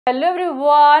Hello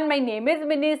everyone, my name is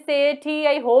Mini Sethi.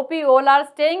 I hope you all are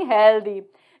staying healthy.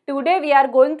 Today we are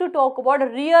going to talk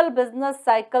about real business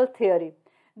cycle theory.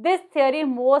 This theory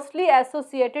mostly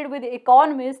associated with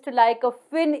economists like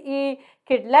Finn E.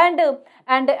 Kydland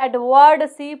and Edward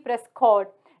C.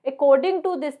 Prescott. According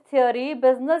to this theory,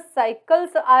 business cycles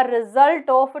are result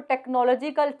of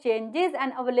technological changes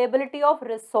and availability of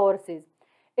resources.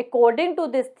 According to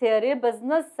this theory,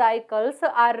 business cycles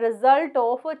are result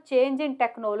of a change in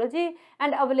technology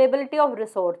and availability of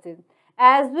resources.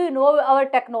 As we know, our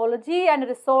technology and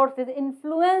resources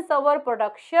influence our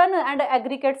production and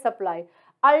aggregate supply.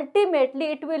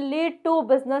 Ultimately, it will lead to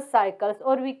business cycles,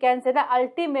 or we can say that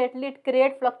ultimately it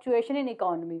creates fluctuation in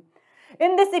economy.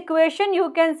 In this equation, you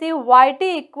can see Yt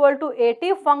equal to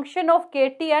At function of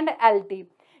Kt and Lt.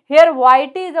 Here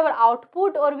Yt is our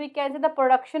output, or we can say the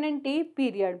production in T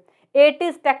period. At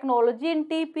is technology in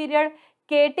T period.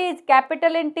 Kt is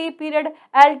capital in T period.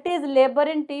 Lt is labor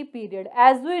in T period.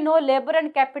 As we know, labor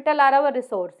and capital are our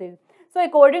resources. So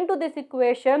according to this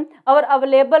equation, our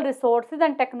available resources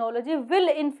and technology will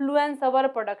influence our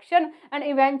production, and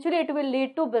eventually it will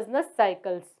lead to business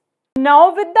cycles.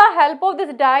 Now with the help of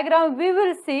this diagram, we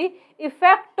will see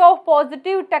effect of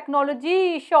positive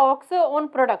technology shocks on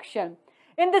production.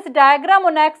 In this diagram,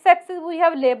 on x-axis we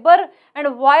have labor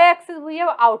and y-axis we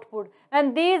have output,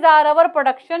 and these are our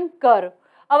production curve.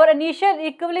 Our initial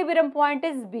equilibrium point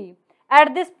is B.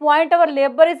 At this point our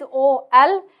labor is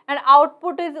OL and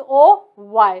output is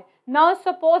OY. Now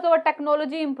suppose our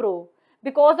technology improve.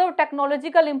 Because of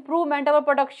technological improvement, our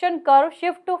production curve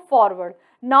shift forward.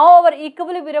 Now our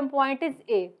equilibrium point is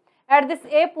A. At this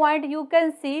A point, you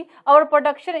can see our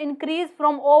production increase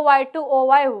from OY to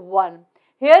OY1.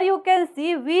 Here you can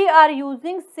see we are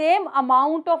using same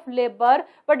amount of labor,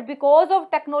 but because of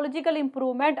technological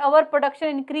improvement, our production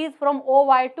increase from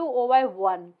OY to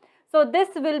OY1. So this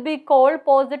will be called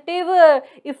positive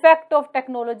effect of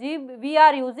technology. We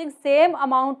are using same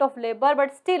amount of labor,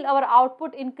 but still our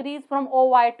output increase from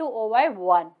OY to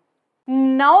OY1.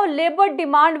 Now labor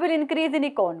demand will increase in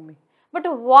economy. But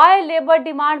why labor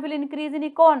demand will increase in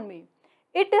economy?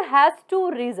 It has two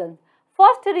reasons.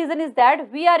 First reason is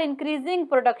that we are increasing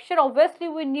production, obviously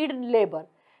we need labor.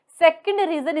 Second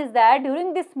reason is that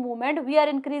during this movement we are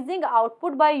increasing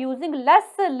output by using less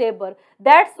labor.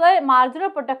 That's why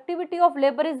marginal productivity of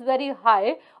labor is very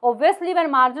high. Obviously when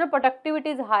marginal productivity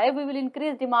is high, we will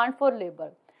increase demand for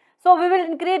labor. So we will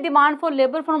increase demand for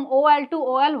labor from OL to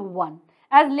OL1.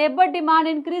 As labor demand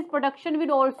increase, production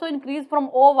will also increase from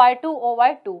OY to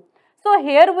OY2. So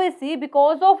here we see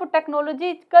because of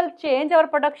technological change, our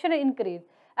production increase.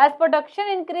 As production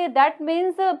increase, that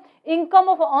means income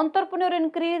of entrepreneur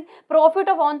increase, profit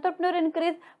of entrepreneur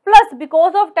increase, plus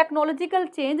because of technological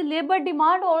change, labor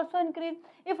demand also increase.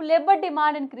 If labor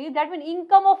demand increase, that means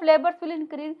income of laborers will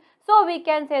increase. So we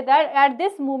can say that at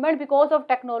this moment, because of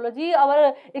technology,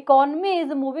 our economy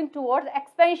is moving towards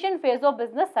expansion phase of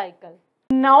business cycle.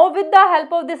 Now with the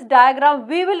help of this diagram,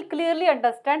 we will clearly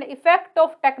understand effect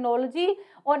of technology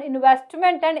on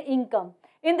investment and income.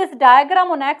 In this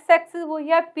diagram, on x-axis we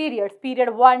have periods,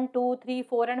 period 1, 2, 3,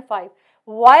 4 and 5.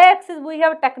 Y-axis we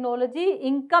have technology,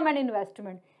 income and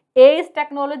investment. A is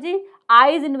technology,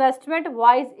 I is investment,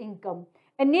 Y is income.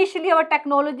 Initially our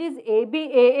technology is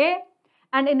AA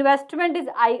and investment is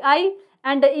II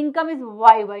and the income is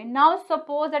YY. Now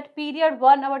suppose at period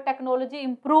 1 our technology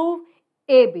improve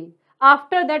AB.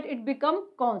 After that it become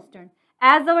constant.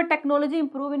 As our technology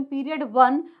improve in period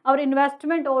 1, our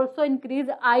investment also increase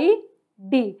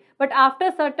ID. But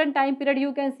after certain time period,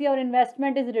 you can see our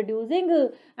investment is reducing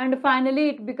and finally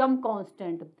it become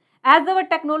constant. As our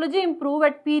technology improve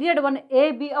at period 1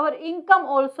 AB, our income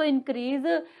also increase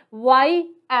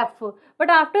YF.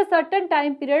 But after certain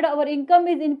time period, our income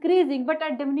is increasing but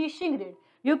at diminishing rate.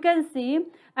 You can see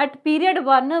at period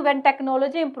 1 when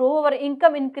technology improve, our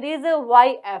income increase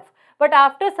YF. But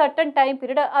after certain time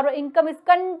period, our income is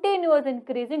continuous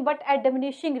increasing but at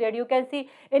diminishing rate. You can see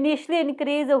initially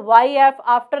increase YF,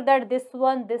 after that this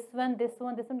one, this one, this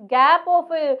one, this one.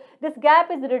 This gap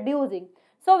is reducing.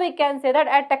 So we can say that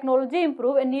at technology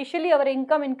improve, initially our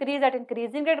income increase at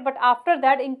increasing rate, but after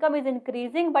that income is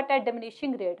increasing but at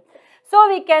diminishing rate. So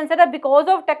we can say that because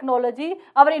of technology,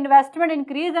 our investment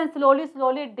increase and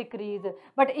slowly it decrease,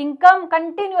 but income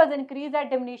continuous increase at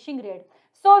diminishing rate.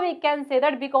 So we can say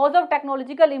that because of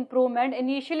technological improvement,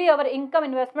 initially our income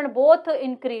investment both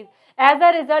increase. As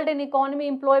a result, in economy,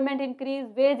 employment increase,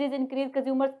 wages increase,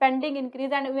 consumer spending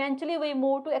increase, and eventually we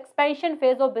move to expansion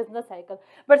phase of business cycle.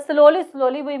 But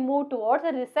slowly we move towards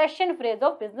a recession phase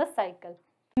of business cycle.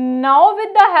 Now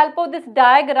with the help of this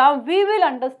diagram, we will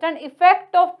understand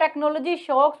effect of technology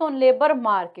shocks on labor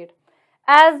market.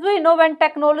 As we know, when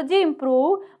technology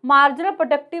improve, marginal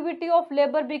productivity of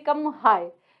labor become high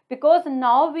because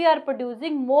now we are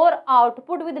producing more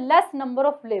output with less number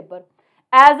of labor.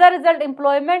 As a result,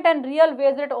 employment and real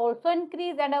wage rate also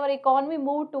increase and our economy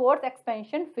move towards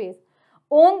expansion phase.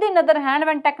 On the other hand,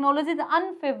 when technology is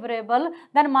unfavorable,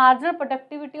 then marginal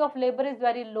productivity of labor is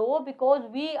very low because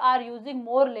we are using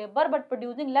more labor but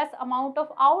producing less amount of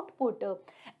output.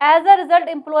 As a result,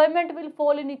 employment will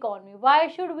fall in economy. Why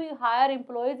should we hire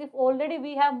employees if already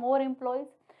we have more employees?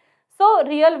 So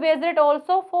real wage rate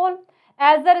also fall.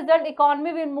 As a result,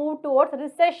 economy will move towards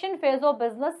recession phase of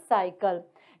business cycle.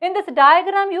 In this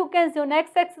diagram, you can see on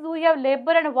x-axis we have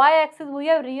labor and y-axis we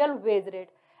have real wage rate.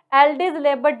 LD is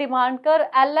labor demand curve,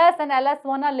 LS and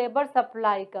LS1 are labor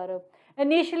supply curve.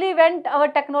 Initially, when our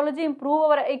technology improve,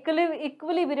 our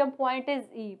equilibrium point is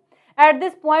E. At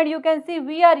this point, you can see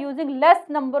we are using less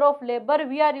number of labor,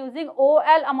 we are using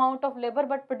OL amount of labor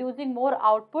but producing more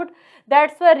output.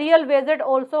 That's why real wage rate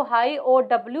also high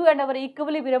OW and our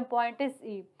equilibrium point is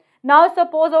E. Now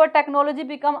suppose our technology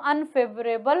become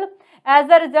unfavorable. As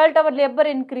a result, our labor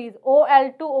increase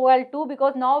OL2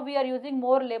 because now we are using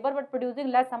more labor but producing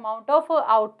less amount of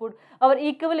output. Our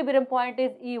equilibrium point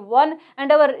is E1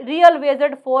 and our real wage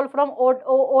rate fall from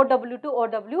OW to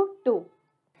OW2.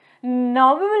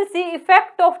 Now we will see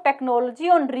effect of technology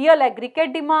on real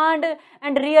aggregate demand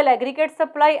and real aggregate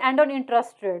supply and on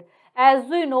interest rate. As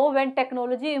we know, when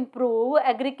technology improve,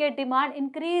 aggregate demand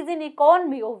increase in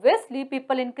economy. Obviously,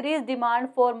 people increase demand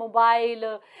for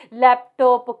mobile,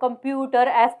 laptop, computer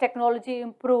as technology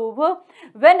improve.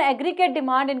 When aggregate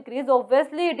demand increase,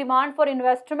 obviously demand for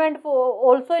investment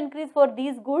also increase for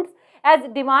these goods. As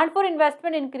demand for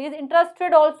investment increase, interest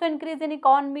rate also increase in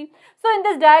economy. So in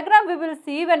this diagram, we will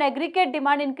see when aggregate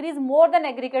demand increase more than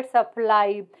aggregate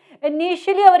supply.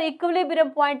 Initially, our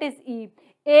equilibrium point is E.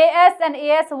 AS and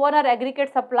AS1 are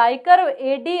aggregate supply curve,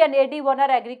 AD and AD1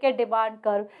 are aggregate demand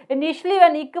curve. Initially,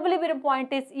 when equilibrium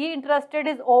point is E, interest rate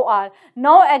is OR.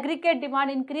 Now, aggregate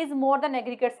demand increase more than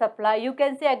aggregate supply. You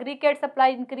can see aggregate supply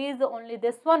increase only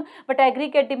this one, but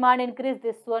aggregate demand increase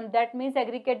this one. That means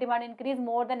aggregate demand increase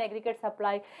more than aggregate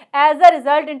supply. As a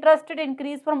result, interest rate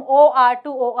increase from OR to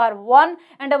OR1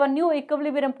 and our new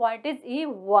equilibrium point is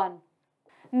E1.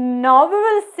 Now we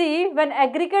will see when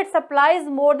aggregate supply is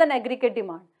more than aggregate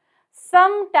demand.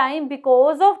 Sometime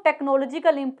because of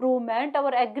technological improvement,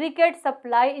 our aggregate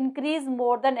supply increase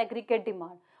more than aggregate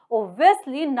demand.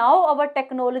 Obviously, now our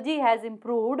technology has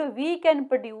improved, we can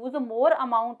produce more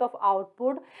amount of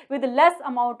output with less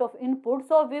amount of input.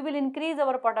 So, we will increase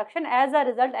our production. As a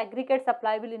result, aggregate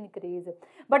supply will increase.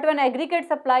 But when aggregate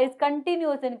supply is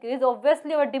continuous increase,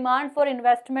 obviously our demand for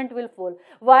investment will fall.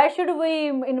 Why should we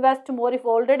invest more if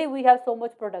already we have so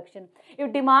much production?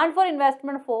 If demand for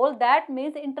investment fall, that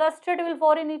means interest rate will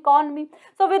fall in economy.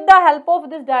 So, with the help of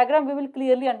this diagram, we will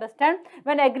clearly understand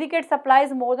when aggregate supply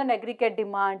is more than aggregate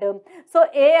demand. So,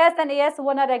 AS and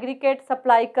AS1 are aggregate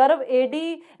supply curve, AD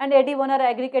and AD1 are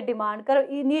aggregate demand curve.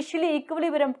 Initially,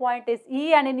 equilibrium point is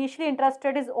E and initially interest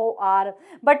rate is OR.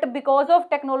 But because of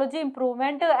technology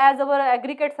improvement, as our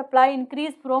aggregate supply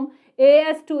increase from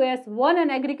AS to AS1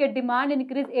 and aggregate demand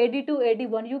increase AD to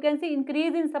AD1, you can see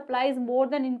increase in supply is more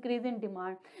than increase in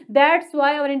demand. That's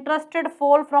why our interest rate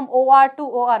fall from OR to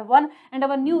OR1 and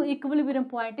our new equilibrium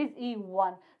point is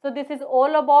E1. So this is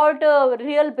all about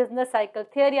real business cycle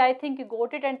theory. I think you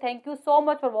got it, and thank you so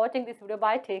much for watching this video.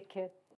 Bye. Take care.